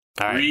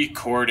All right.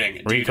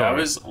 Recording. Dude, I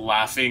was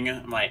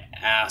laughing my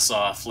ass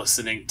off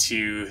listening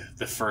to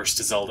the first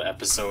Zelda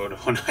episode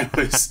when I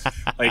was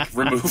like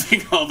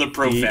removing all the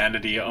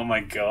profanity. Oh my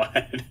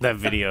god. That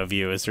video of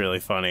you is really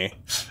funny.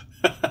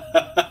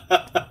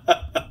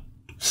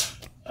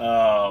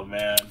 Oh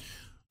man.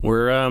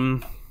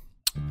 We're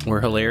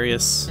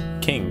hilarious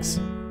kings.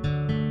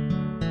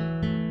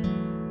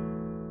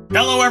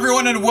 Hello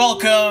everyone and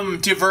welcome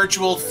to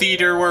Virtual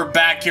Theater. We're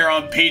back here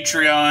on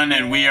Patreon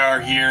and we are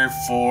here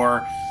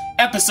for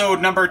episode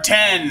number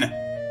 10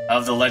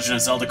 of the Legend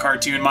of Zelda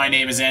cartoon. My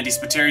name is Andy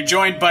Spiteri,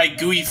 joined by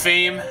Gooey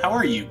Fame. How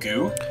are you,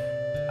 Goo?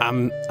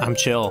 I'm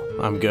chill.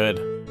 I'm good.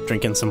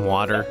 Drinking some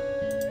water.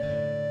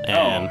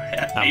 And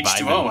I'm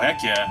H2O, vibing.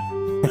 heck yeah.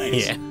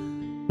 Nice. Yeah.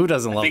 Who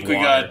doesn't love I think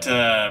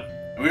water?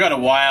 we got a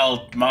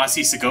wild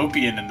mossy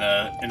Segopian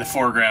in the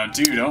foreground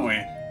too, don't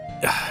we?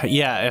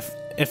 Yeah,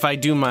 if I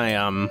do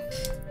my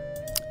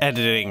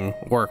editing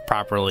work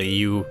properly,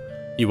 you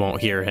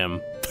won't hear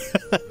him.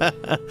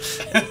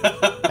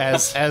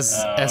 as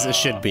it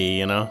should be,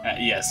 you know.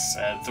 Yes,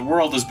 the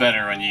world is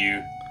better when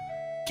you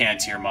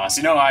can't hear Moss.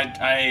 You know,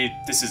 I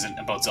this isn't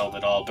about Zelda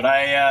at all, but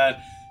I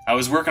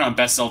was working on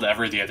Best Zelda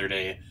Ever the other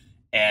day,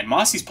 and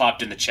Mossy's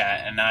popped in the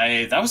chat, and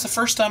that was the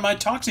first time I'd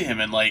talked to him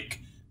in like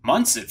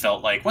months. It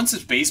felt like once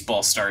his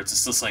baseball starts,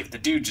 it's just like the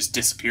dude just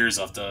disappears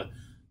off the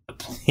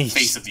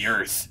face of the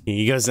earth.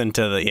 He goes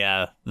into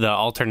the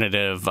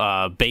alternative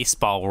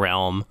baseball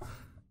realm.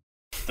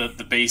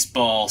 The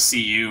baseball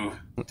CU,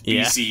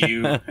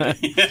 BCU.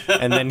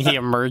 And then he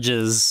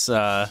emerges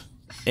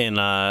in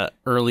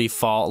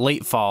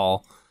late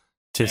fall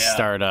to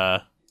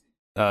start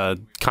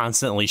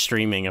constantly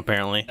streaming,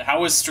 apparently.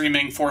 How was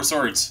streaming Four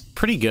Swords?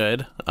 Pretty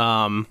good.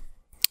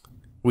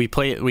 We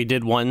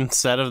did one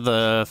set of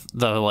the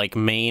like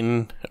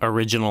main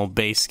original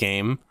base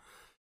game.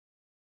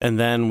 And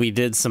then we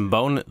did some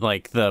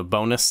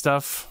bonus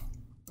stuff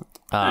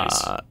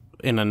Nice.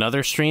 in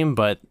another stream,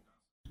 but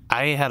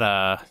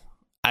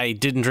I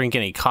didn't drink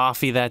any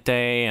coffee that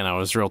day, and I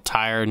was real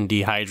tired and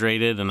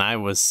dehydrated, and I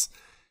was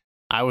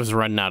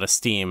running out of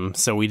steam,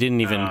 so we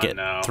didn't even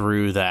get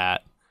through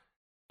that.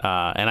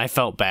 And I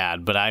felt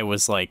bad, but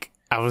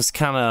Moss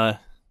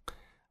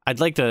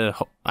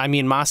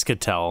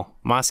could tell.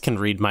 Moss can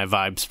read my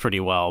vibes pretty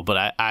well,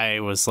 but I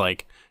was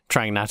like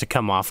trying not to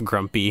come off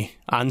grumpy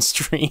on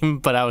stream,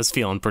 but I was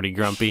feeling pretty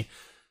grumpy.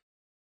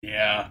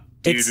 Yeah.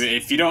 Dude,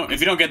 if you don't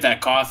get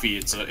that coffee,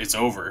 it's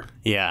over.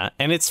 Yeah,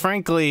 and it's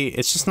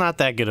just not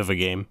that good of a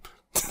game.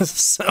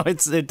 So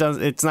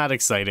it's not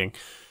exciting.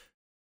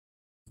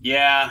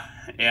 Yeah,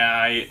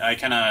 I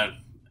kind of,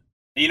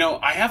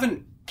 I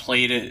haven't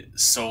played it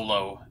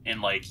solo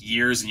in like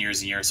years and years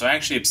and years, so I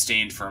actually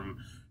abstained from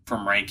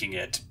ranking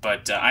it.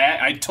 But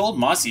I told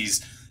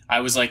Mossies,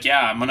 I was like,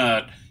 yeah, I'm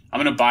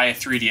gonna buy a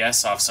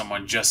 3DS off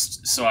someone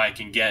just so I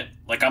can get,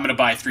 like, I'm gonna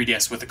buy a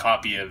 3DS with a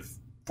copy of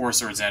Four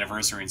Swords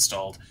Anniversary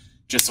installed,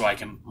 just so I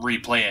can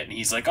replay it. And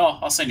he's like, oh,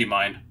 I'll send you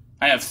mine.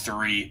 I have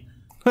 3.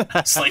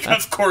 It's like,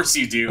 of course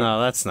you do.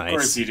 Oh, that's nice. Of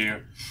course you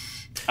do.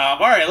 All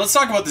right, let's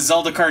talk about the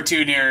Zelda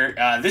cartoon here.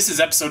 This is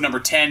episode number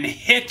 10,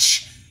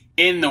 Hitch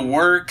in the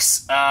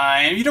works.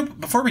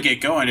 And before we get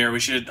going here, we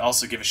should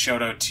also give a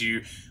shout out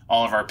to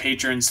all of our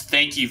patrons.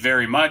 Thank you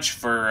very much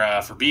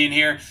for being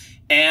here.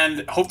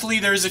 And hopefully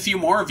there's a few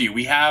more of you.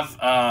 We have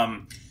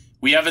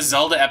a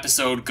Zelda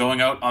episode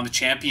going out on the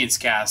Champions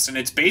Cast, and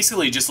it's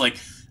basically just like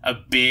a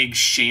big,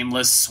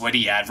 shameless,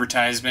 sweaty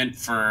advertisement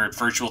for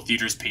Virtual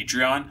Theater's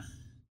Patreon.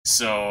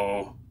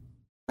 So,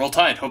 roll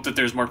tide. Hope that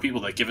there's more people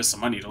that give us some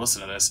money to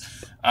listen to this.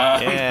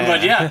 Yeah.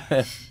 But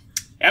yeah,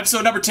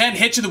 episode number 10,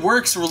 Hitch in the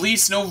Works,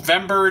 released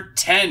November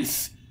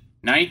 10th,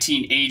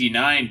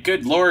 1989.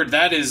 Good lord,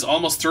 that is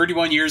almost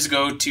 31 years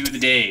ago to the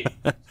day.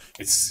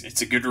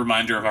 It's a good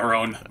reminder of our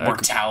own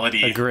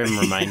mortality. A grim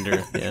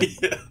reminder, yeah.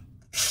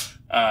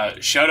 Yeah.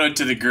 Shout out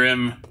to the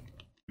Grim.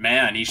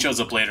 Man, he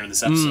shows up later in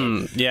this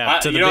episode.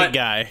 To the big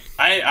guy.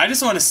 I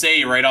just want to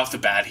say right off the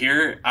bat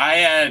here, I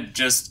had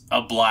just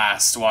a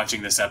blast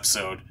watching this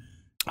episode.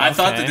 I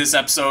thought that this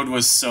episode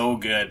was so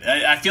good.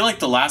 I feel like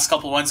the last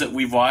couple ones that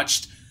we've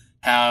watched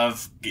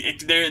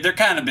they're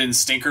kind of been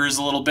stinkers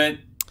a little bit.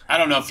 I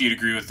don't know if you'd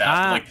agree with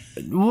that.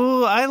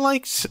 Well, I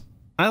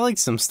liked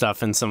some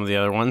stuff in some of the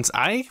other ones.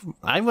 I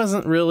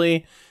wasn't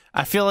really.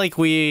 I feel like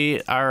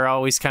we are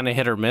always kind of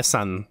hit or miss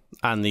on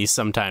these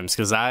sometimes,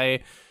 because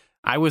I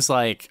was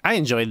like, I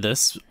enjoyed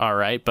this all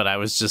right, but I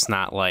was just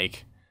not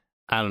like,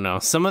 I don't know.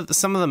 Some of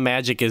the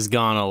magic is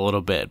gone a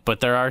little bit, but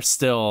there are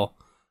still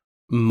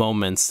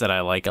moments that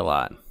I like a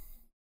lot.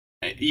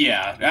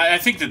 Yeah, I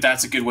think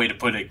that's a good way to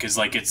put it, because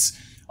like it's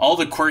all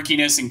the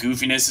quirkiness and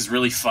goofiness is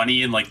really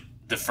funny in like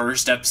the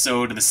first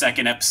episode and the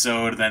second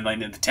episode, and then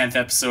like in the 10th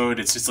episode,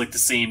 it's just like the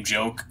same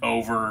joke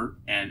over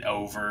and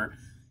over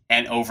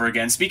and over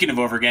again. Speaking of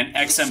over again,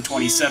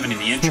 XM27 in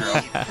the intro.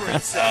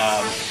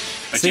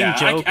 But same yeah,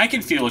 joke. I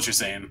can feel what you're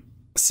saying.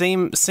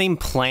 Same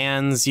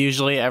plans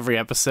usually every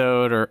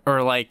episode,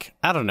 or like,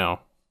 I don't know.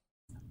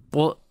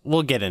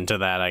 We'll get into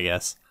that, I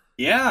guess.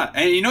 Yeah,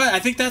 and you know what? I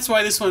think that's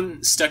why this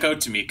one stuck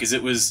out to me, because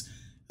it was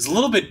was a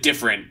little bit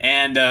different.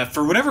 And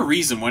for whatever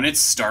reason, when it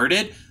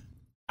started,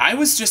 I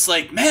was just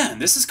like, man,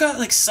 this has got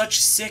like such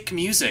sick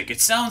music.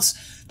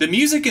 The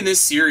music in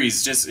this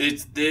series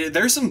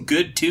there's some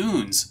good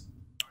tunes.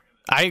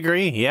 I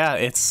agree. Yeah,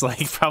 it's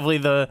like probably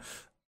the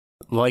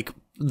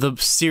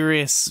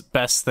serious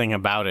best thing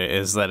about it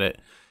is that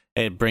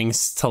it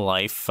brings to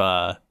life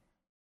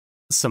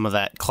some of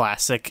that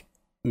classic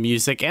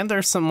music, and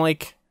there's some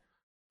like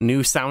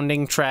new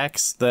sounding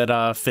tracks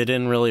that fit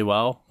in really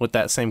well with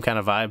that same kind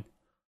of vibe.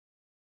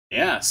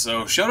 Yeah,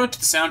 so shout out to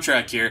the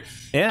soundtrack here.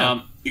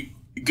 Yeah.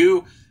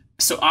 Goo,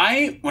 so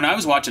when I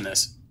was watching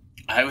this,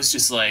 I was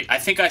just like, I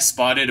think I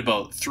spotted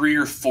about 3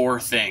 or 4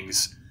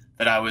 things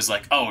that I was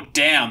like, oh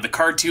damn, the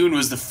cartoon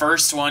was the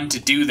first one to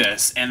do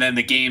this, and then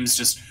the games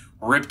just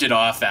ripped it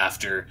off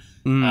after.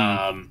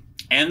 And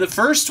the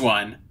first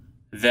one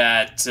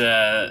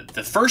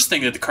the first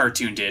thing that the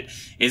cartoon did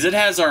is it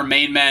has our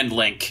main man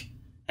Link,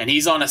 and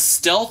he's on a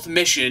stealth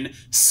mission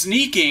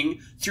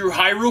sneaking through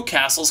Hyrule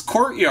Castle's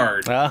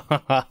courtyard,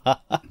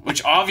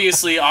 which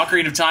obviously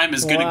Ocarina of Time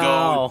is going to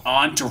go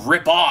on to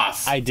rip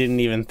off. I didn't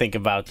even think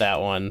about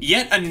that one.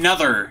 Yet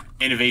another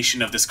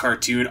innovation of this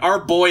cartoon. Our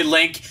boy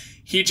Link,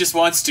 he just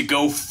wants to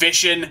go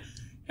fishing,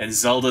 and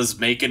Zelda's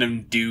making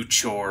him do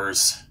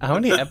chores. How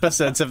many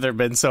episodes have there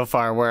been so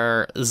far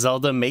where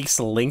Zelda makes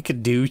Link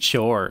do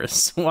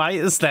chores? Why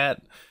is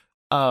that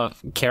a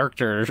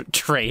character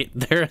trait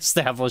they're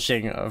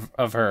establishing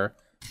of her?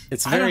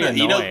 It's very annoying.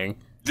 You know,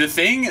 the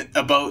thing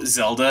about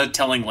Zelda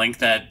telling Link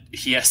that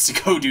he has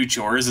to go do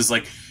chores is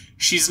like,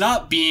 she's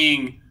not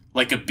being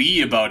like a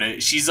bee about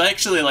it. She's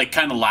actually like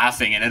kind of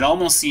laughing, and it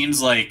almost seems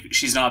like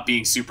she's not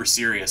being super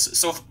serious.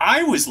 So if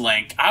I was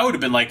Link, I would have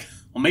been like,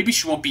 well, maybe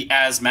she won't be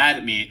as mad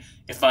at me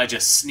if I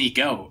just sneak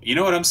out. You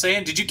know what I'm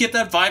saying? Did you get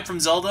that vibe from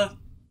Zelda?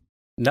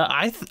 No,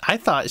 I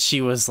thought she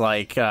was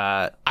like,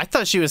 I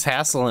thought she was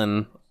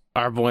hassling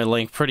our boy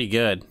Link pretty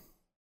good.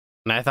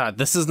 And I thought,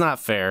 this is not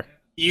fair.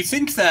 You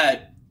think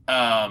that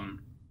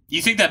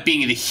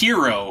being the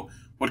hero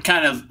would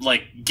kind of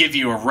like give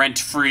you a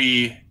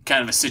rent-free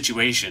kind of a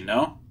situation,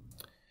 no?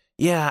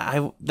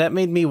 Yeah, that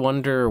made me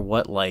wonder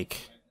what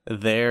like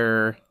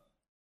their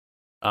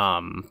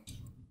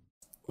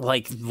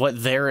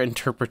what their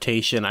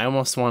interpretation. I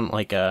almost want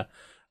like a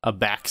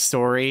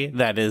backstory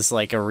that is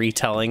like a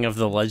retelling of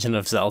the Legend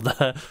of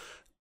Zelda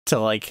to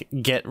like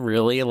get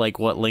really like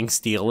what Link's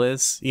deal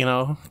is, you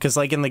know? Because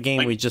like in the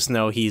game, we just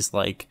know he's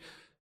like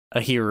a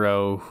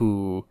hero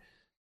who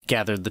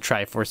gathered the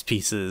Triforce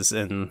pieces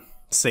and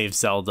saved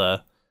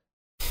Zelda.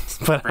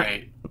 But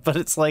right. But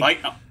it's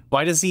like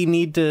why does he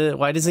need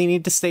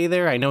to stay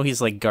there? I know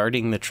he's like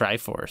guarding the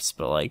Triforce,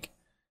 but like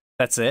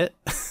that's it.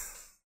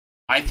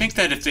 I think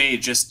that if they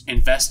just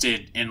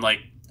invested in like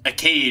a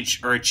cage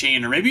or a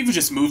chain, or maybe even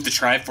just move the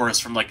Triforce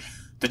from like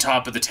the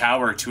top of the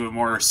tower to a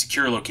more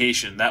secure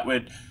location, that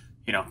would,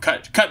 you know,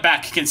 cut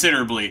back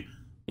considerably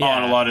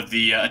on a lot of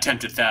the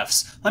attempted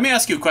thefts. Let me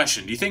ask you a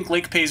question. Do you think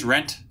Link pays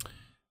rent?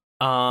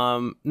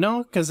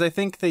 No, because I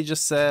think they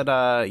just said,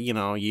 you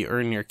know, you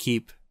earn your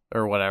keep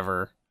or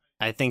whatever.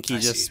 I think he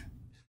just,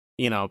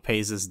 you know,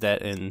 pays his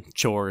debt in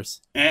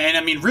chores. And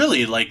I mean,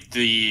 really, like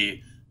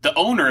the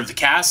owner of the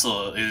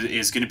castle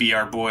is going to be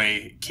our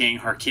boy King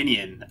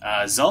Harkinian.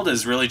 Zelda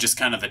is really just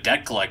kind of the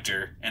debt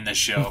collector in this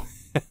show.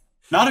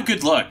 Not a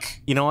good look.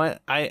 You know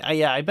what?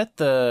 I bet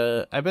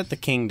the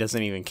king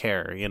doesn't even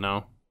care. You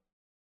know.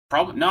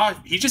 Probably no.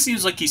 He just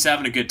seems like he's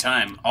having a good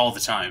time all the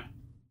time.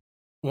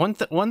 One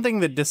thing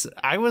that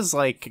I was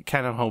like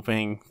kind of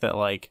hoping that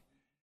like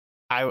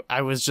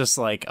I was just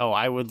like, oh,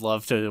 I would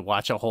love to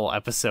watch a whole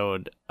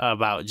episode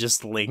about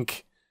just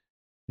Link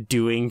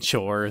doing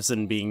chores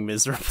and being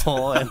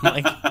miserable and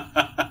like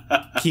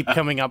keep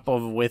coming up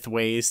with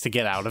ways to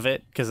get out of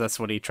it, because that's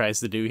what he tries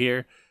to do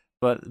here.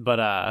 But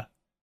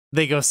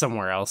they go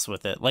somewhere else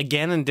with it. Like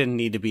Ganon didn't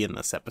need to be in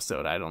this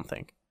episode, I don't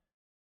think.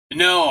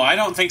 No, I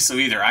don't think so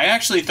either. I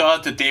actually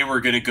thought that they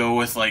were going to go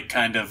with like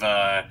kind of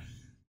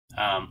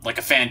like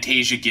a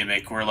Fantasia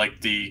gimmick where like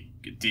the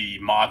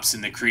mobs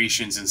and the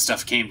creations and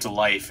stuff came to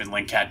life and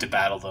Link had to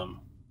battle them.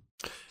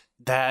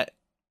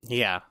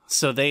 Yeah.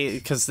 So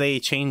because they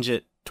change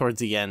it towards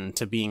the end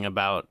to being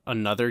about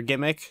another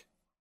gimmick.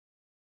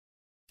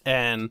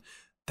 And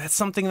that's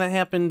something that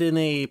happened in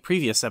a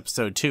previous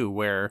episode too,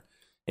 where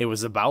it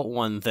was about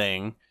one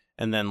thing,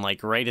 and then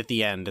like right at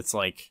the end, it's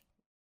like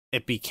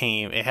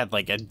it had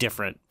like a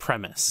different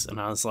premise. And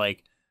I was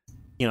like,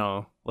 you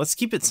know, let's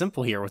keep it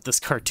simple here with this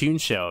cartoon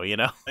show, you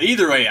know?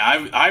 Either way,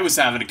 I was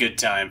having a good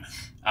time.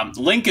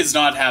 Link is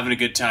not having a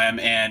good time,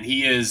 and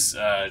he is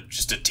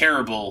just a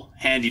terrible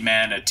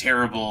handyman, a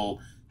terrible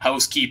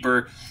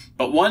housekeeper.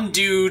 But one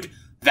dude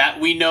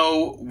that we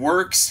know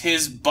works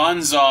his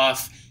buns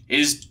off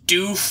is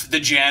Doof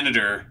the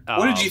janitor.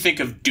 What did you think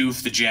of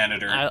Doof the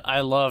janitor? I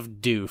love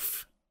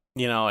Doof.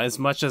 You know, as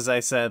much as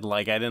I said,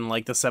 like, I didn't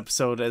like this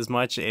episode as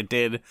much, it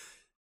did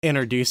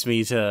introduce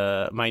me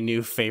to my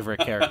new favorite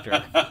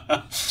character.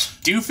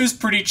 Doof is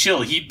pretty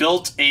chill. He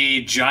built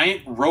a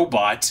giant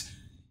robot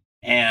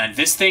And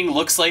this thing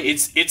looks like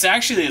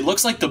it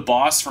looks like the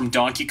boss from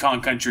Donkey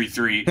Kong Country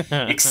 3,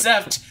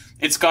 except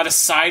it's got a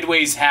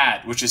sideways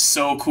hat, which is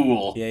so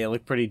cool. Yeah, it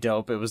looked pretty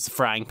dope. It was the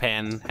frying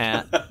pan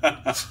hat.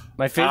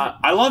 My favorite.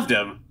 I loved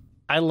him.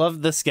 I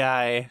love this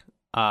guy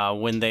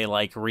when they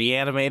like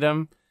reanimate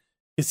him,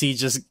 because he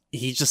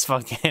just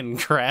fucking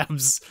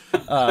grabs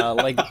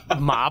like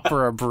mop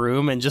or a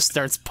broom and just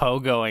starts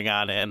pogoing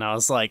on it, and I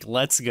was like,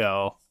 let's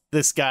go.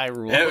 This guy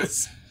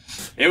rules.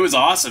 It was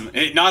awesome.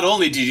 Not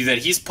only did he do that,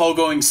 he's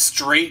pogoing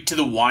straight to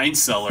the wine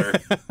cellar.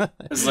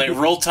 It's like,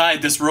 roll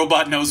tide, this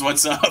robot knows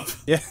what's up.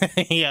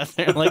 Yeah,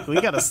 they're like,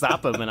 we gotta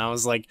stop him. And I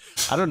was like,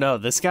 I don't know,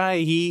 this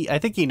guy, I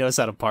think he knows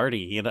how to party,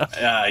 you know?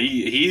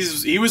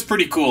 He was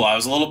pretty cool. I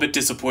was a little bit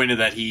disappointed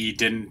that he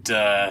didn't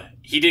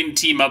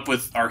team up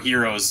with our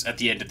heroes at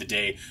the end of the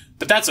day,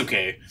 but that's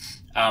okay.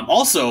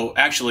 Also,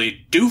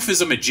 actually, Doof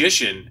is a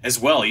magician as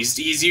well.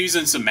 He's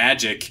using some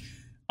magic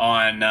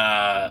on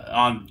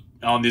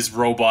this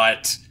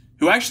robot,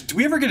 who actually, do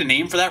we ever get a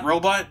name for that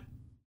robot?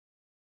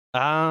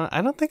 I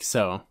don't think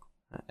so.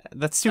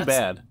 That's too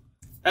bad.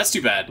 That's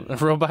too bad. The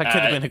robot could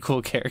have been a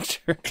cool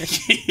character.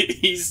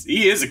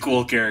 He is a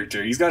cool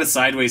character. He's got a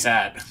sideways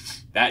hat.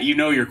 That, you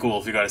know, you're cool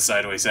if you got a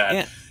sideways hat.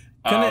 Yeah.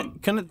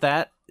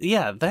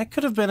 That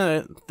could have been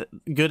a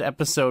good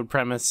episode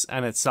premise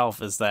in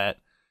itself, is that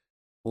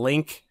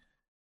Link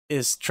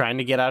is trying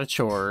to get out of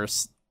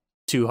chores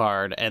too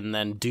hard, and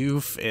then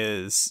Doof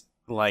is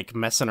like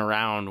messing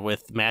around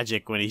with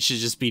magic when he should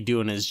just be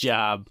doing his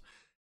job,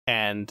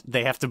 and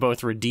they have to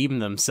both redeem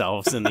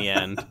themselves in the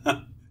end.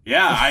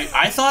 Yeah,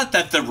 I thought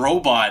that the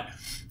robot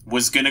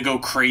was gonna go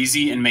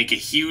crazy and make a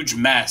huge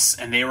mess,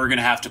 and they were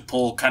gonna have to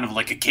pull kind of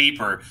like a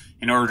caper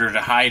in order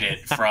to hide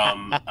it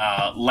from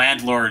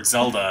landlord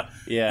Zelda,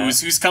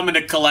 who's coming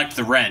to collect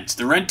the rent.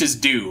 The rent is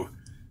due,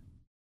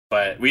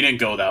 but we didn't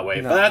go that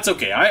way. No. But that's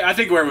okay. I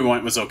think where we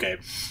went was okay.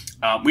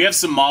 We have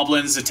some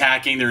moblins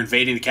attacking. They're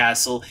invading the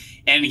castle.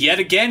 And yet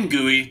again,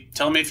 Gooey,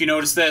 tell me if you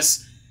noticed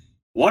this.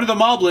 One of the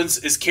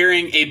moblins is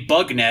carrying a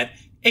bug net,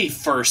 a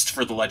first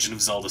for the Legend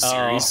of Zelda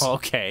series. Oh,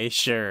 okay,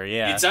 sure,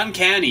 yeah. It's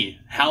uncanny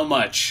how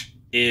much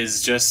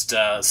is just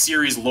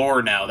series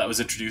lore now that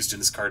was introduced in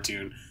this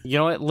cartoon. You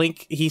know what,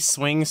 Link, he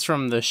swings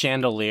from the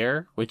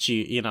chandelier, which,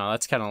 you know,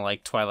 that's kind of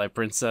like Twilight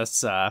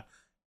Princess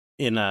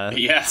in a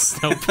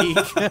Snow Peak.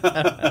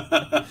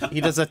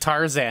 He does a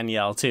Tarzan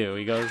yell, too.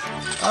 He goes,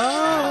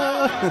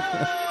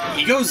 oh!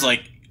 He goes,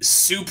 like,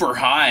 super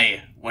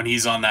high when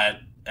he's on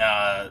that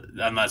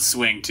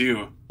swing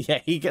too. Yeah,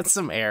 he gets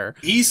some air.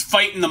 He's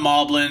fighting the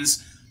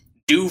moblins.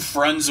 Doof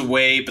runs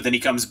away, but then he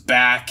comes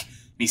back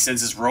and he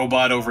sends his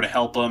robot over to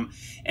help him.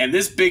 And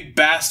this big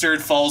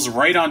bastard falls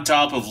right on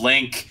top of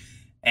Link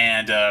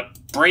and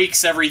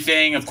breaks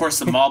everything. Of course,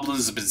 the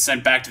moblins have been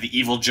sent back to the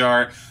evil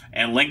jar,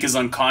 and Link is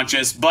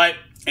unconscious, but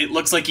it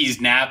looks like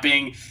he's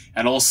napping.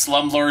 And old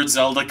Slumlord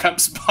Zelda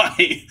comes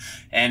by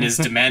and is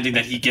demanding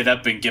that he get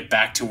up and get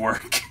back to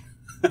work.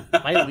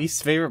 My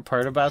least favorite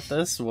part about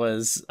this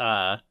was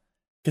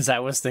because I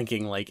was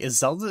thinking, like, is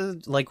Zelda,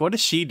 like, what is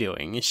she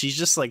doing? Is she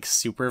just like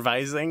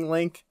supervising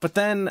Link? But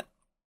then,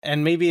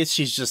 and maybe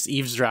she's just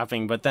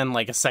eavesdropping, but then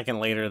like a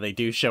second later they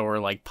do show her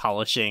like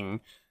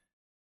polishing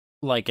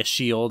like a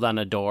shield on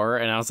a door,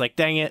 and I was like,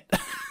 dang it.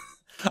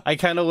 I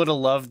kind of would have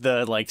loved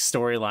the like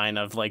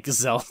storyline of like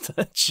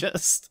Zelda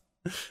just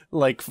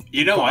like,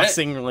 you know,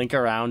 bossing Link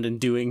around and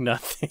doing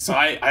nothing. So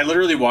I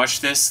literally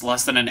watched this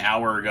less than an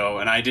hour ago,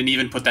 and I didn't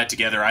even put that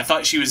together. I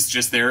thought she was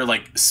just there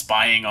like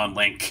spying on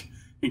Link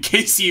in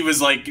case he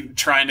was like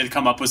trying to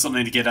come up with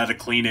something to get out of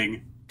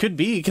cleaning. Could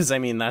be, because I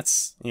mean,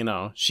 that's, you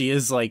know, she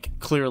is like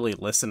clearly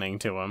listening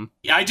to him.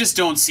 I just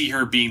don't see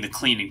her being the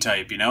cleaning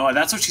type, you know?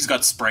 That's what she's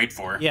got Sprite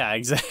for. Yeah,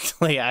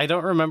 exactly. I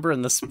don't remember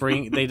in the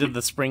spring they did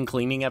the spring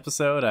cleaning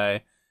episode.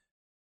 I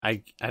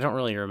don't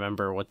really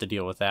remember what the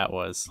deal with that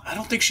was. I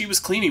don't think she was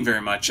cleaning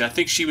very much. I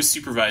think she was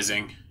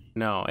supervising.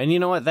 No, and you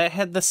know what? That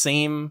had the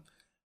same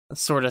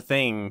sort of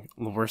thing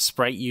where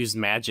Sprite used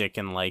magic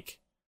and, like,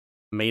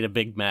 made a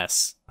big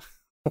mess.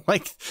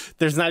 Like,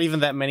 there's not even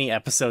that many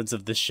episodes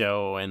of the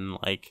show, and,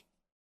 like,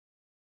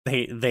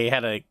 they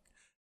had a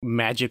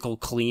magical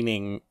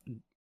cleaning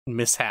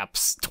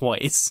mishaps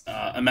twice.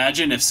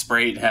 Imagine if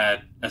Sprite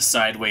had a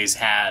sideways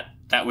hat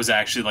that was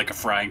actually like a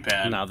frying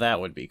pan. Now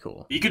that would be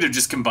cool. You could have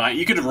just combined,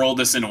 you could have rolled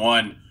this in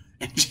one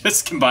and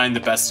just combined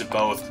the best of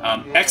both.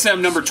 XM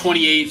number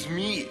 28,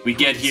 we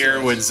get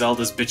here when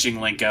Zelda's bitching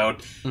Link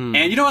out.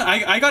 And you know what,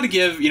 I gotta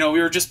give, you know, we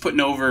were just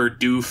putting over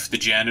Doof, the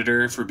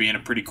janitor, for being a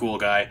pretty cool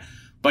guy.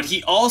 But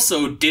he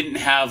also didn't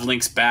have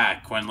Link's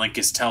back when Link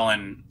is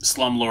telling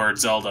Slumlord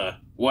Zelda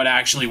what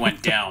actually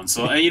went down.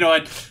 So, you know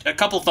what, a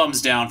couple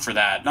thumbs down for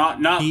that. Not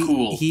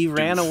cool. He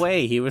ran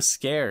away. He was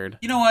scared.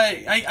 You know what,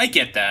 I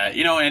get that.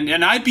 You know,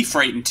 and I'd be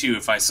frightened too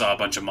if I saw a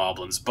bunch of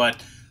moblins.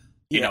 But,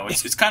 you know,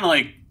 it's kind of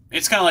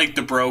like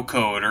the bro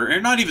code,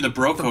 or not even the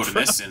bro code in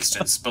this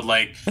instance, but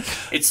like,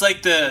 it's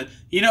like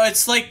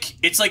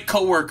it's like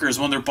coworkers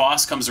when their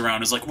boss comes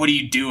around is like, what are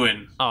you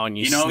doing? Oh, and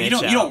you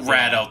don't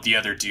rat out the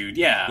other dude.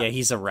 Yeah. Yeah,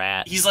 he's a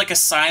rat. He's like a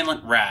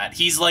silent rat.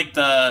 He's like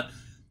the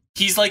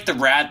he's like the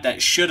rat that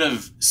should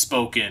have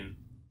spoken,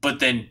 but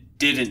then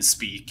didn't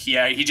speak.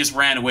 Yeah, he just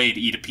ran away to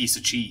eat a piece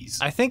of cheese.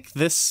 I think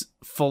this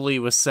fully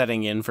was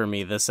setting in for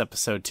me this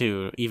episode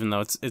too, even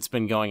though it's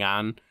been going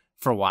on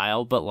for a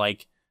while, but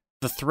like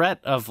the threat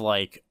of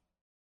like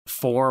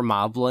 4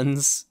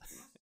 moblins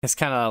has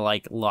kind of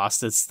like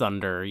lost its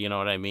thunder, you know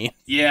what I mean?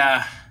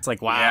 Yeah. It's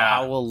like, wow,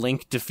 how will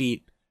Link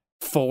defeat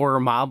 4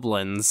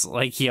 moblins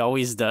like he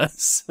always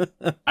does?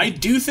 I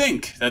do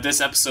think that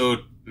this episode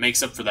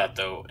makes up for that,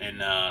 though,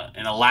 in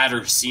a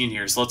latter scene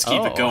here. So let's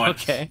keep it going.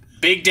 Okay.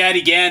 Big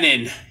Daddy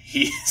Ganon.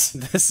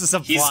 This is a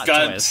plot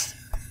twist.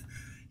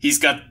 He's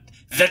got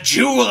the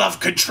jewel of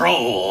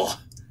control,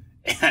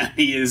 and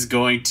he is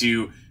going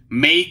to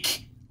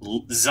make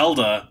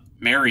Zelda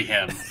marry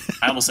him.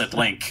 I almost said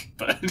Link,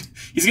 but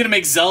he's going to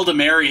make Zelda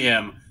marry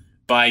him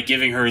by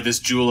giving her this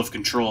jewel of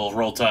control.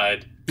 Roll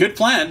Tide. Good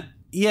plan.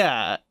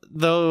 Yeah,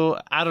 though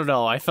I don't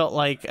know. I felt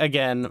like,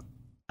 again,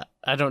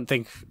 I don't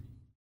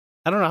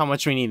know how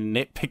much we need to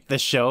nitpick the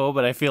show,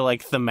 but I feel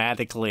like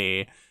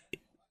thematically,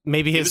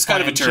 maybe his plan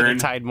kind of should have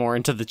tied more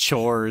into the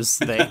chores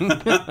thing.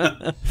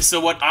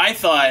 So what I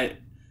thought,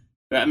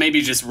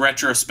 maybe just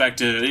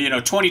retrospective,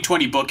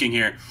 2020 booking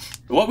here,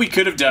 what we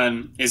could have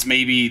done is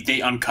maybe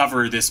they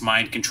uncover this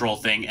mind control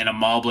thing and a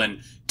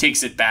Moblin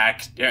takes it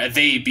back,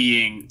 they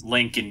being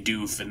Link and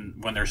Doof,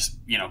 and when they're,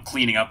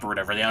 cleaning up or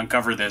whatever, they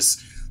uncover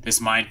this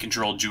mind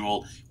control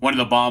jewel. One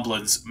of the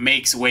Moblins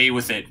makes way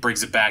with it,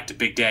 brings it back to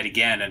Big Daddy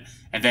Ganon,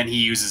 and then he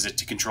uses it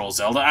to control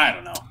Zelda. I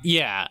don't know.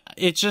 Yeah,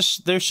 it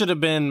just, there should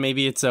have been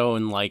maybe its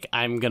own, like,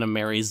 I'm gonna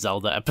marry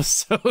Zelda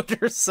episode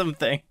or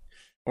something,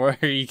 where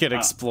you could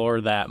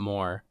explore that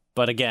more.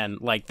 But again,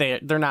 like,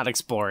 they're not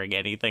exploring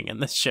anything in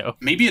this show.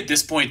 Maybe at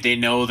this point they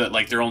know that,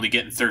 like, they're only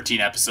getting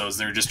 13 episodes.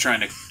 They're just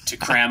trying to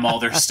cram all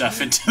their stuff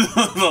into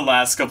the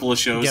last couple of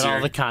shows. Get all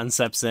the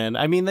concepts in.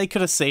 I mean, they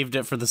could have saved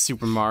it for the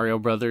Super Mario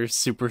Brothers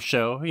Super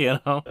Show,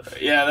 Yeah,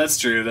 that's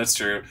true. That's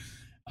true.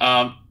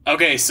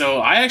 Okay,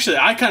 so I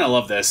kind of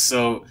love this.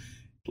 So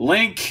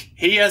Link,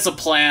 he has a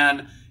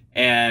plan,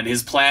 and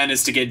his plan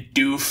is to get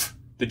Doof,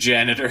 the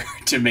janitor,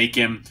 to make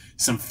him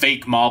some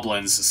fake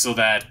moblins so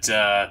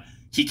that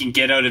he can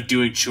get out of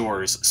doing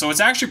chores. So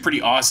it's actually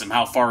pretty awesome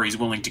how far he's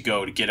willing to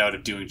go to get out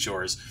of doing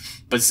chores.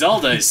 But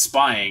Zelda is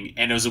spying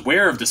and is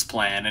aware of this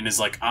plan and is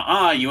like,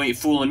 you ain't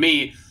fooling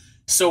me.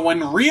 So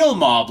when real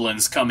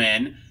moblins come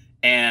in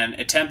and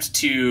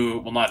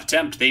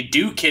they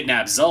do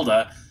kidnap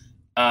Zelda,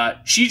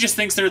 she just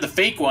thinks they're the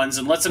fake ones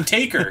and lets them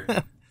take her.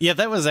 Yeah,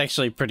 that was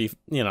actually pretty,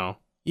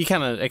 you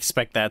kind of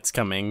expect that's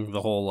coming,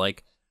 the whole,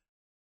 like,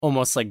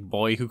 almost like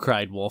Boy Who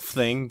Cried Wolf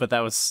thing, but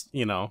that was,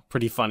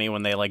 pretty funny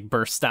when they, like,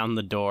 burst down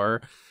the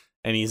door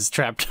and he's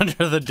trapped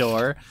under the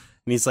door.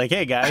 And he's like,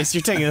 hey, guys,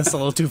 you're taking this a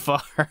little too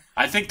far.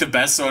 I think the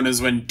best one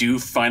is when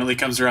Doof finally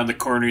comes around the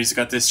corner. He's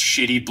got this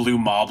shitty blue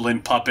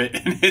Moblin puppet,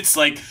 and it's,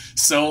 like,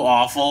 so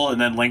awful.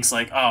 And then Link's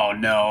like, oh,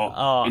 no,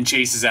 and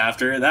chases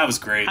after. That was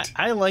great.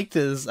 I liked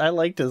his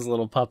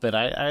little puppet.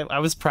 I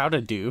was proud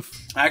of Doof.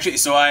 Actually,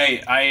 so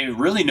I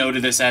really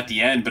noted this at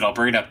the end, but I'll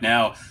bring it up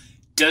now.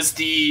 Does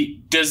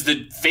the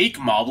fake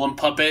Moblin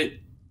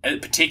puppet,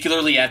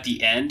 particularly at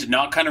the end,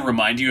 not kind of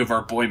remind you of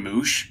our boy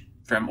Moosh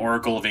from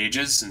Oracle of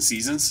Ages and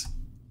Seasons?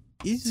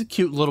 He's a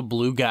cute little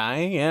blue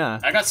guy, yeah.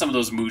 I got some of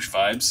those Moosh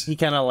vibes. He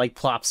kind of, like,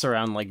 plops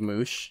around like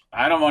Moosh.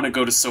 I don't want to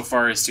go so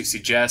far as to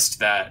suggest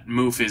that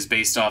Moof is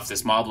based off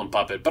this Moblin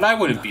puppet, but I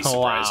wouldn't be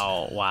surprised.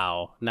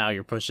 Wow. Now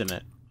you're pushing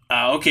it.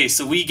 Okay,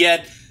 so we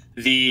get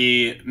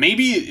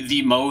maybe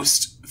the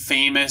most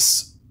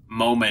famous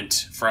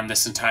moment from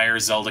this entire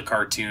Zelda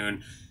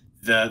cartoon.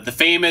 The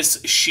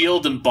famous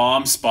shield and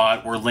bomb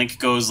spot where Link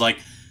goes, like,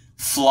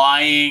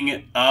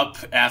 flying up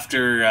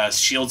after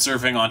shield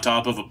surfing on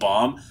top of a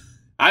bomb.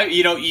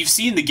 You've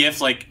seen the GIF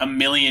like a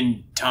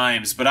million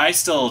times, but I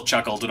still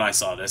chuckled when I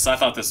saw this. I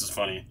thought this was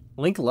funny.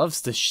 Link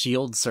loves to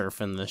shield surf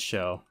in this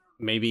show.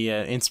 Maybe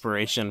an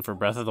inspiration for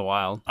Breath of the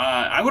Wild.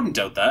 I wouldn't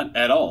doubt that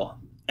at all.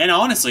 And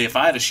honestly, if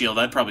I had a shield,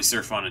 I'd probably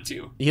surf on it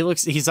too.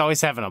 He's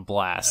always having a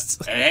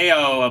blast.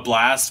 Heyo, a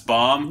blast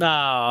bomb.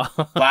 No.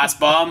 Blast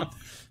bomb.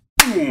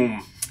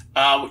 Boom.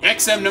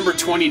 XM number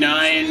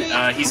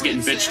 29, he's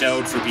getting bitched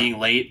out for being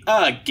late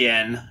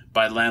again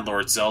by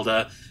Landlord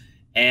Zelda.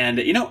 And,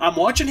 I'm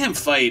watching him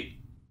fight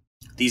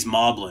these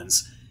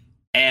moblins,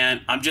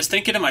 and I'm just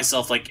thinking to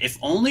myself, like, if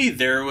only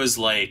there was,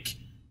 like,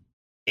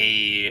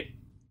 a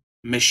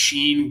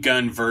machine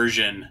gun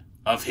version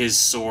of his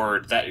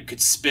sword that could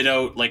spit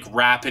out, like,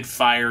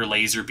 rapid-fire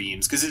laser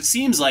beams. Because it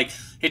seems like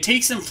it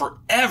takes him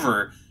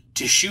forever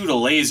to shoot a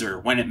laser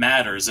when it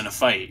matters in a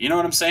fight. You know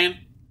what I'm saying?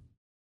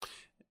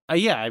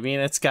 Yeah, I mean,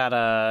 it's got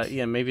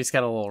maybe it's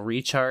got a little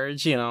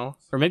recharge, or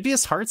maybe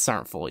his hearts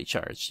aren't fully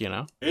charged,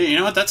 Hey, you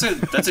know what? That's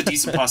a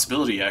decent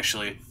possibility,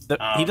 actually.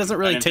 He doesn't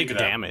really take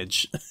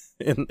damage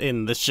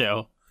in the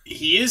show.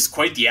 He is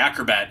quite the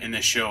acrobat in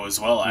this show as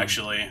well,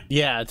 actually.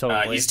 Yeah,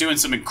 totally. He's doing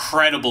some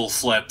incredible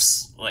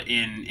flips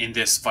in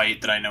this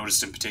fight that I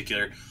noticed in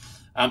particular.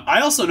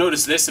 I also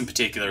noticed this in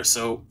particular.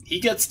 So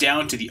he gets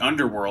down to the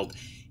underworld,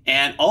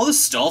 and all the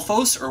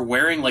Stalfos are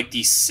wearing, like,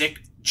 these sick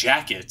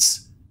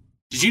jackets.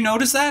 Did you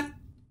notice that?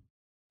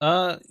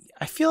 I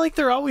feel like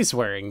they're always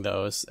wearing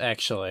those,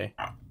 actually.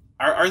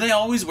 Are they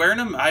always wearing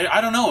them?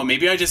 I don't know.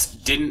 Maybe I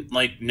just didn't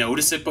like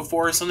notice it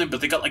before or something.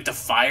 But they got like the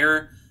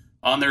fire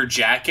on their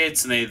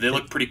jackets, and they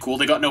look pretty cool.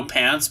 They got no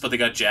pants, but they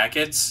got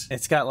jackets.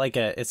 It's got like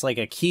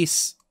a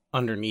keys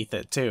underneath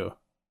it too,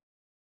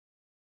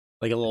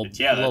 like a little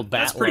bat.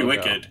 That's pretty logo.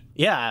 Wicked.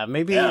 Yeah,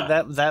 maybe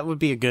that would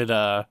be a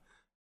good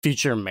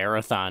future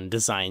marathon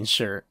design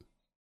shirt.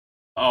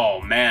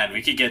 Oh man,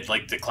 we could get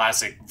like the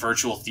classic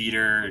virtual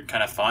theater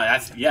kind of fun.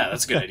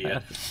 That's a good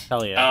idea.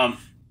 Hell yeah.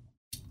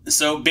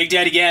 So Big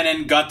Daddy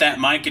Ganon got that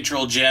mind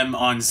control gem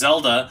on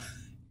Zelda,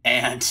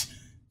 and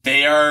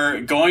they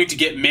are going to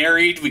get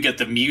married. We got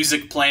the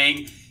music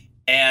playing,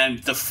 and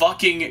the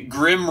fucking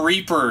Grim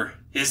Reaper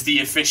is the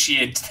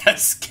officiant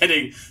that's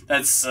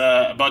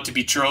about to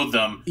betroth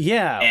them.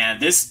 Yeah. And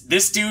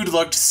this dude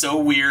looked so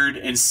weird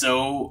and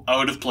so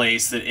out of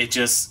place that it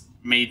just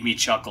made me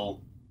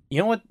chuckle. You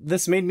know what?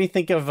 This made me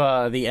think of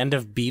the end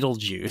of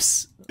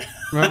Beetlejuice.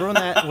 Remember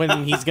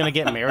when he's gonna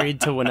get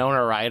married to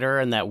Winona Ryder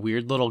and that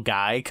weird little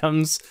guy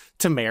comes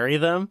to marry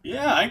them?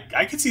 Yeah,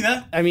 I could see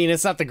that. I mean,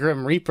 it's not the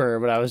Grim Reaper,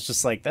 but I was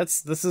just like,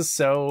 this is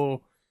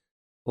so,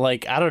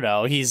 like, I don't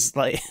know. He's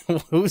like,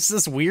 who's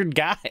this weird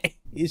guy?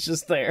 He's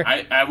just there.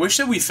 I wish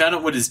that we found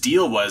out what his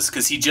deal was,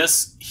 because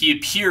he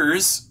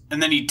appears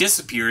and then he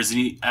disappears,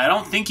 and I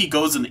don't think he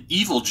goes in the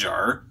evil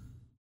jar.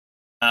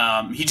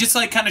 He just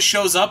like kind of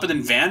shows up and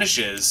then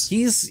vanishes.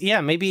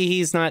 Maybe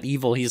he's not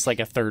evil. He's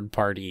like a third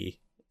party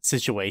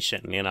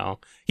situation, you know.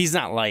 He's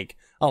not like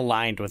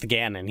aligned with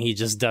Ganon. He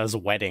just does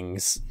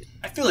weddings.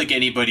 I feel like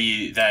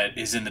anybody that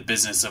is in the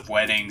business of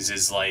weddings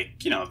is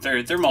like, you know,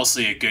 they're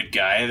mostly a good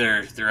guy.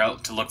 They're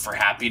out to look for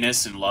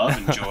happiness and love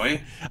and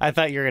joy. I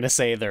thought you were gonna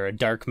say they're a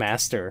dark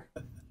master.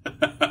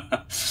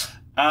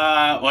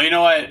 Well, you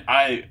know what?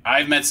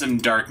 I've met some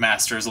dark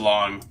masters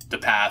along the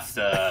path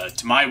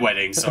to my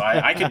wedding, so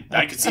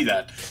I could see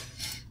that.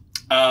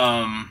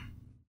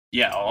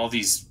 Yeah, all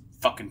these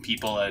fucking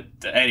people.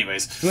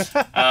 Anyways,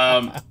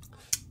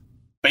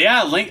 but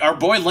yeah, Link, our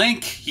boy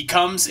Link, he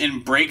comes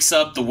and breaks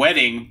up the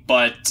wedding,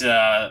 but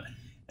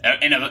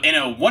in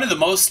a one of the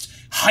most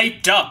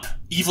hyped up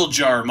evil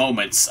jar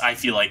moments. I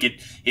feel like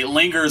it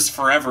lingers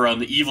forever on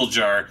the evil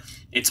jar.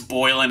 It's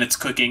boiling, it's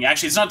cooking.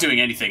 Actually, it's not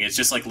doing anything. It's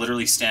just like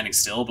literally standing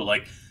still. But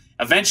like,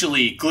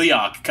 eventually,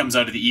 Gleeok comes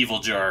out of the evil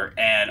jar,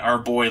 and our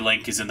boy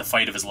Link is in the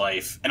fight of his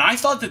life. And I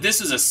thought that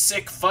this was a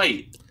sick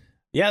fight.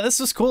 Yeah, this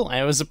was cool.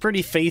 It was a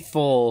pretty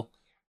faithful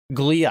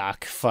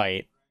Gleeok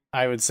fight,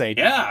 I would say.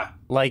 Yeah.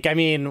 Like, I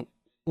mean,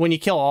 when you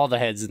kill all the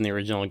heads in the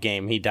original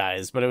game, he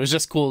dies. But it was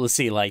just cool to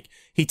see, like,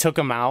 he took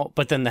him out,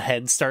 but then the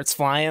head starts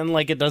flying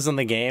like it does in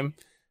the game.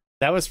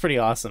 That was pretty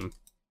awesome.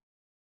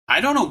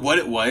 I don't know what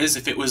it was,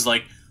 if it was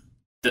like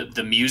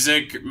the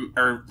music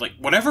or like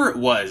whatever it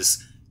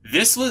was.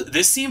 This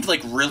seemed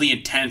like really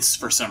intense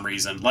for some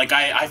reason. Like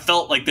I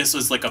felt like this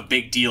was like a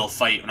big deal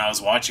fight when I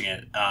was watching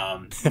it.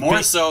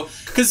 More so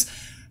because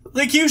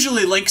like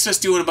usually Link's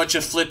just doing a bunch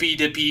of flippy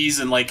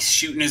dippies and like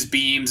shooting his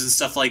beams and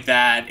stuff like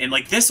that. And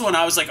like this one,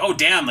 I was like, oh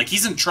damn, like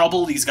he's in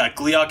trouble. He's got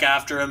Gleeok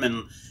after him,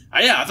 and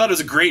I thought it was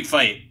a great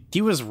fight.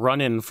 He was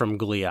running from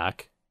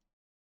Gleeok.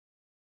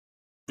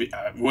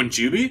 Wouldn't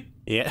you be?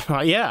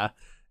 Yeah, yeah.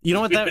 You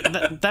know what,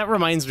 that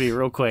reminds me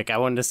real quick. I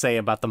wanted to say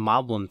about the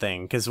Moblin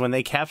thing, because when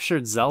they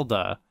captured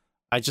Zelda,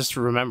 I just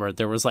remembered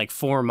there was like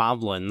 4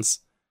 Moblins,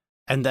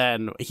 and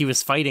then he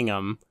was fighting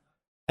them,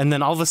 and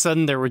then all of a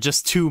sudden there were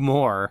just 2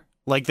 more.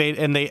 Like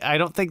I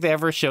don't think they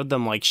ever showed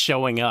them like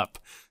showing up.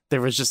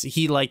 There was just,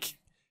 he like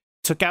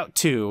took out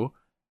 2,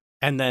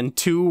 and then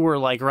 2 were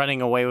like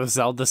running away with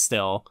Zelda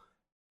still,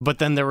 but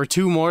then there were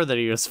 2 more that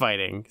he was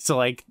fighting. So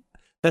like,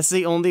 that's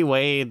the only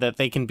way that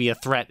they can be a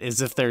threat,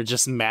 is if there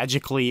just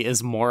magically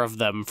is more of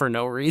them for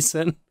no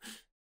reason.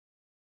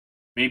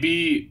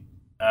 Maybe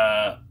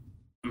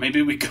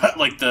we got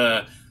like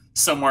the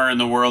somewhere in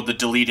the world the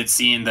deleted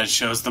scene that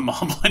shows the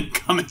Moblin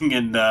coming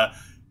and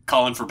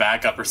calling for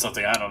backup or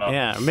something. I don't know.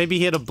 Yeah, maybe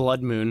he had a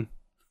blood moon.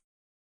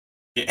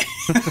 Yeah.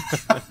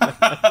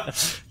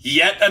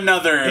 Yet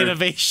another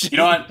innovation. You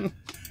know what?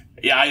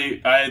 Yeah, I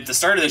at the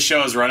start of the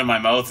show I was running my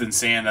mouth and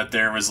saying that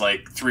there was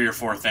like 3 or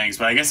 4 things,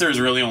 but I guess there was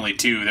really only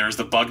 2. There was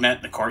the bug net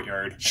in the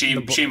courtyard. Shame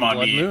on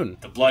me. Moon.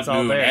 The blood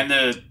moon and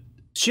the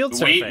shield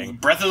surfing.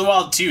 Breath of the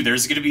Wild 2.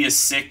 There's going to be a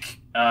sick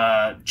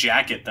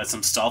jacket that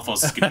some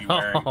Stalfos is going to be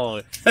wearing.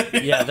 Oh,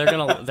 yeah, they're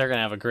gonna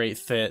have a great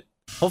fit.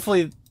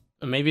 Hopefully,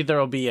 maybe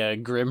there'll be a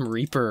Grim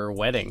Reaper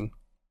wedding.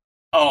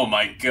 Oh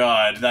my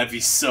god, that'd be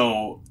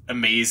so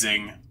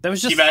amazing. That was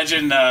just... Can you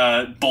imagine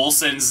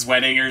Bolson's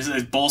wedding, or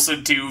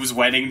Bolson 2's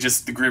wedding,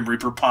 just the Grim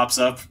Reaper pops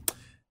up?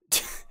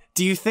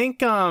 Do you think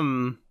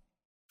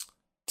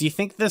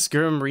this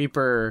Grim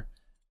Reaper,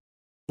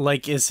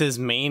 like, is his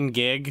main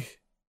gig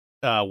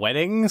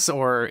weddings,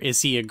 or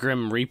is he a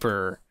Grim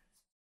Reaper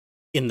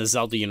in the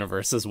Zelda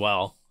universe as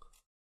well?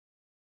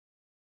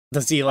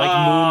 Does he like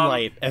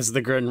moonlight as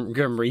the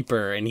Grim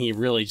Reaper, and he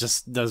really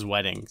just does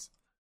weddings?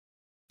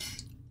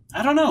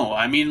 I don't know.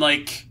 I mean,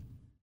 like,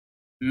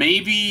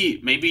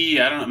 maybe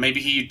I don't know. Maybe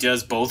he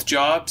does both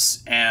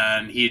jobs,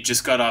 and he had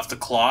just got off the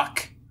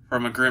clock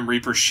from a Grim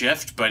Reaper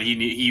shift, but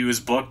he was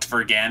booked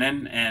for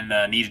Ganon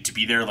and needed to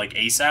be there like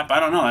ASAP.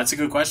 I don't know. That's a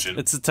good question.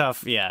 It's a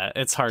tough. Yeah,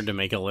 it's hard to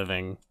make a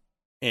living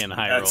in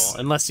Hyrule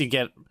unless you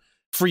get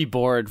free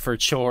board for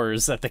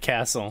chores at the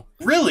castle.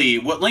 Really,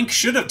 what Link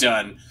should have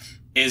done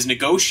is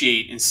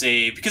negotiate and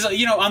say, because,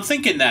 I'm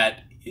thinking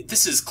that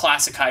this is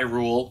classic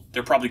Hyrule.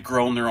 They're probably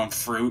growing their own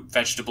fruit,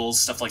 vegetables,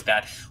 stuff like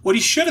that. What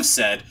he should have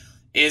said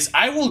is,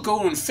 I will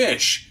go and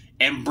fish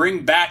and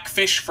bring back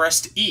fish for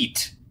us to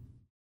eat.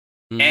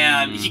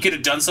 And he could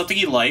have done something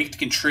he liked,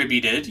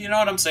 contributed. You know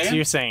what I'm saying? So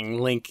you're saying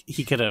Link,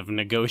 he could have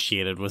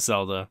negotiated with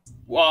Zelda.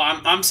 Well,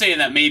 I'm saying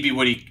that maybe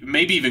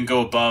even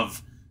go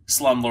above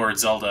Slumlord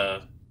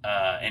Zelda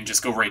and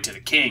just go right to the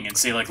king and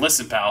say, like,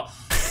 listen, pal,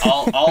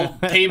 I'll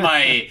pay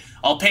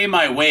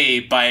my way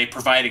by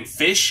providing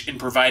fish and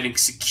providing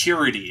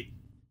security,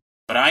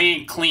 but I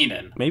ain't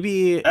cleaning.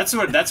 Maybe that's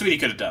what he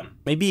could have done.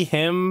 Maybe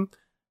him,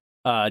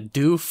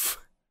 Doof,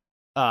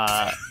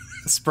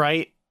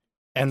 Sprite,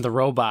 and the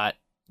robot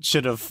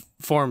should have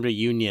formed a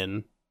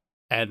union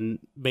and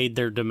made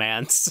their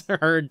demands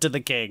heard to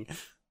the king.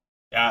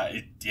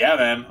 Yeah,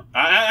 man.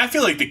 I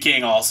feel like the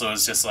king also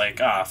is just like,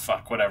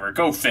 fuck, whatever.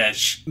 Go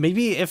fish.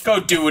 Go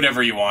do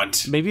whatever you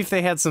want. Maybe if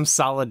they had some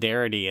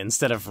solidarity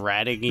instead of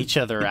ratting each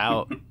other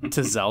out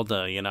to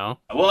Zelda, you know?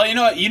 Well,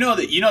 you know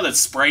that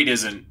Sprite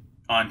isn't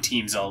on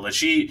Team Zelda.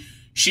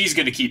 She's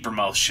gonna keep her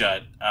mouth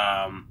shut.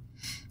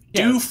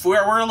 Doof,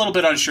 we're a little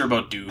bit unsure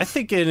about Doof. I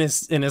think in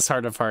his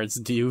heart of hearts,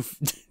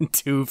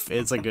 Doof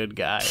is a good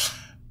guy.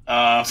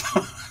 All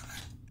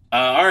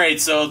right,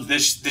 so the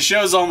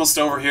show's almost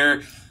over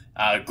here.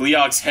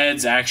 Gleeok's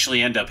heads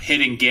actually end up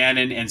hitting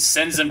Ganon and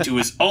sends him to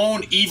his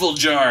own evil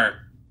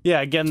jar.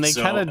 Yeah, again, they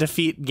kind of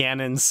defeat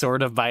Ganon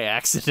sort of by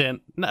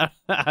accident.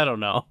 I don't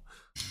know.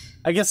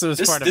 I guess it was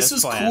part of his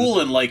plan. This was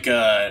cool in like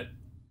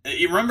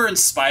you remember in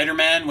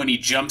Spider-Man when he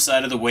jumps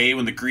out of the way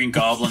when the Green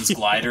Goblin's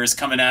glider is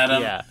coming at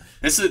him? Yeah.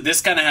 This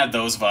kind of had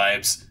those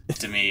vibes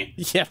to me.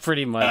 Yeah,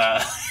 pretty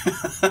much.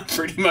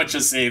 Pretty much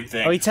the same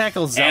thing. Oh, he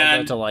tackles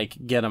Zelda to like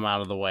get him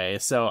out of the way.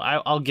 So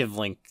I'll give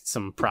Link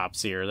some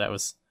props here. That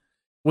was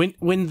when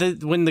the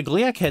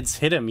Gleeok heads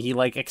hit him, he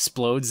like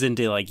explodes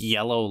into like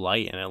yellow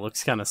light, and it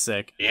looks kind of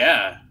sick.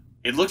 Yeah,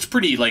 it looked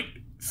pretty like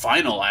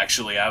final.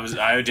 Actually,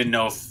 I didn't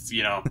know if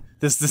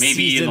this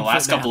maybe in the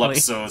last couple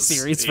episodes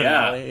series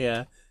finale.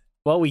 Yeah.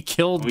 Well, we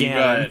killed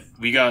Ganon.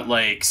 We got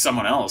like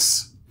someone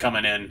else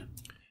coming in.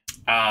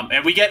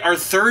 And we get our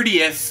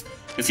 30th,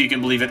 if you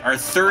can believe it, our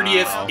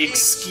 30th Wow.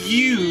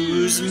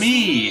 Excuse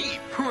Me,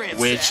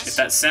 which, if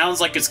that sounds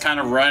like it's kind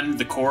of run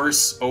the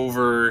course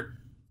over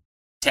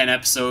 10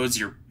 episodes,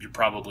 you're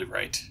probably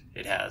right.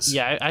 It has.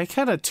 Yeah, I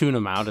kind of tune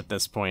them out at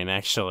this point,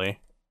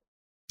 actually.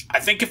 I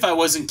think if I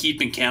wasn't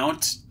keeping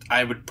count,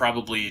 I would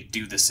probably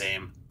do the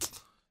same.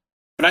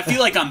 But I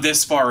feel like I'm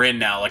this far in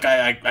now. Like,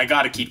 I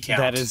gotta keep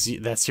count.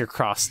 That's your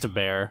cross to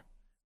bear.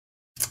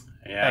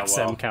 Yeah,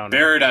 XM counter.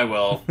 Bear it I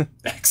will.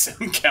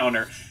 XM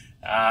counter.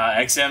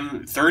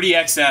 XM, 30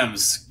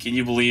 XMs. Can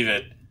you believe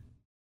it?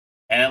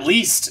 And at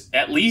least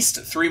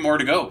 3 more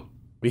to go.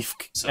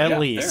 At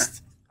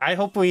least. There. I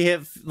hope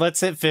let's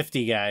hit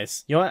 50,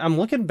 guys. You know what? I'm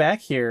looking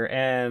back here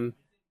and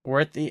we're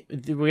at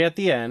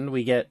the end.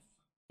 We get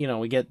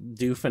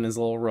Doof and his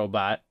little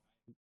robot.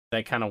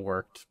 That kind of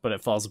worked, but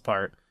it falls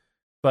apart.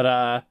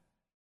 But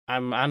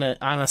I'm on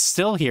a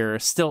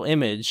still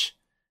image,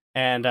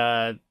 and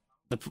the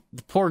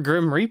poor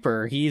Grim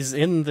Reaper, he's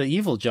in the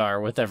evil jar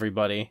with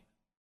everybody.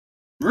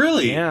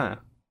 Really? Yeah.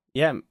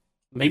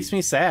 Makes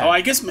me sad. Oh,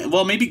 I guess.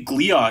 Well, maybe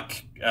Gleeok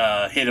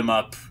hit him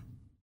up.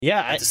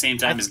 Yeah, at the same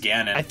time as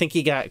Ganon. I think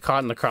he got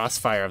caught in the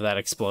crossfire of that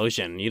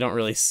explosion. You don't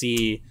really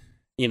see,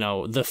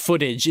 the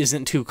footage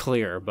isn't too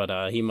clear,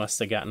 but he must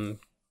have gotten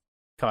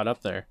caught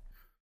up there.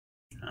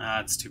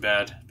 It's too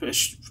bad.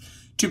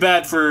 Too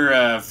bad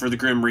for the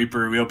Grim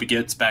Reaper. We hope he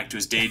gets back to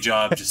his day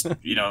job, just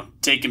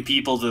taking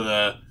people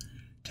to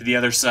the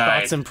other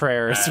side. Thoughts and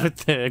prayers with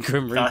the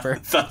Grim Reaper.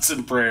 Thoughts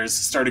and prayers.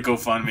 Start a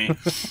GoFundMe.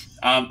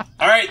 All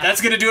right,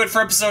 that's gonna do it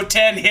for episode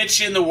 10.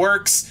 Hitch in the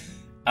works.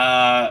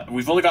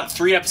 We've only got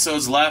 3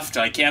 episodes left.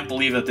 I can't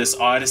believe that this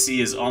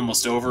Odyssey is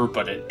almost over,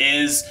 but it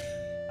is.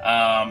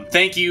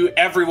 Thank you,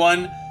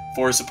 everyone,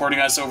 for supporting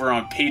us over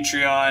on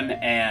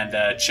Patreon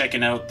and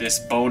checking out this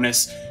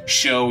bonus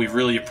show. We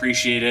really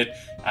appreciate it.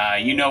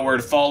 You know where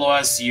to follow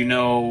us. You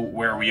know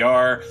where we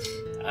are.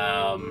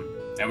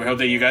 And we hope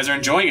that you guys are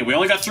enjoying it. We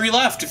only got 3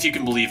 left, if you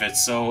can believe it.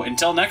 So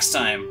until next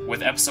time,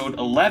 with episode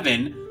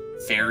 11,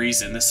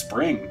 Fairies in the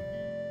Spring.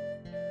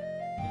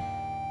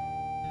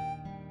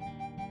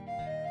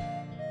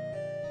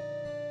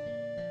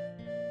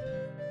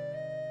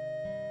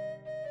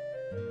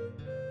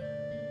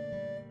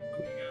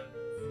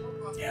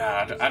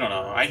 Yeah, I don't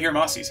know. I hear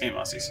Mossies. Hey,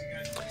 Mossies.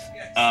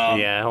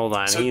 Yeah, hold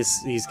on.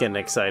 He's getting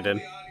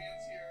excited.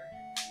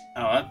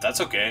 Oh, that's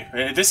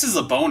okay. This is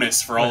a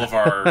bonus for all of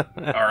our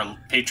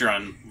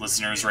Patreon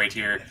listeners right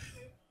here.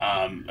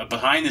 A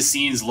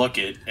behind-the-scenes look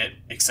at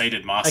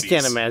excited Mossies. I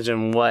can't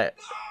imagine what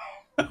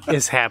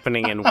is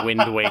happening in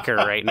Wind Waker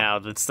right now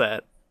that's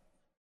that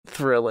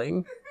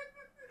thrilling?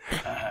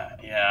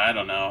 Yeah, I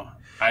don't know.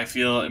 I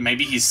feel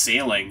maybe he's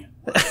sailing.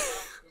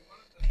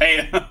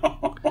 Hey.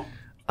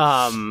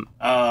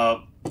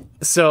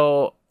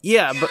 So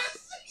yeah, but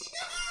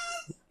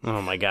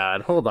oh my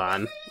god, hold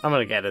on. I'm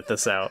gonna edit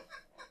this out.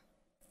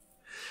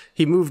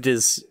 He moved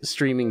his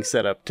streaming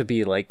setup to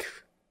be like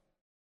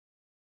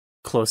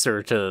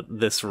closer to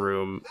this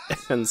room,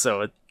 and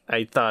so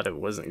I thought it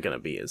wasn't gonna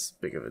be as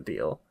big of a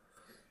deal.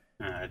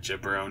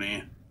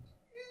 Jabroni.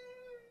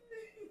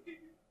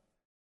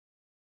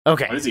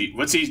 Okay.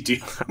 What's he do?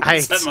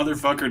 What's that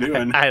motherfucker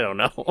doing? I don't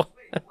know.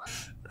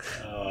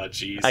 Oh,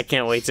 jeez. I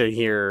can't wait to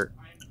hear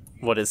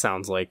what it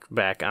sounds like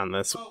back on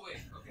this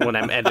when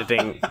I'm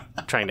editing,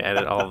 trying to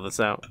edit all of this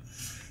out.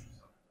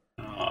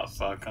 Oh,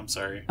 fuck. I'm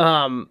sorry.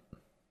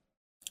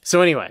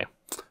 So anyway,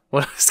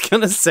 what I was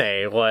gonna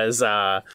say was,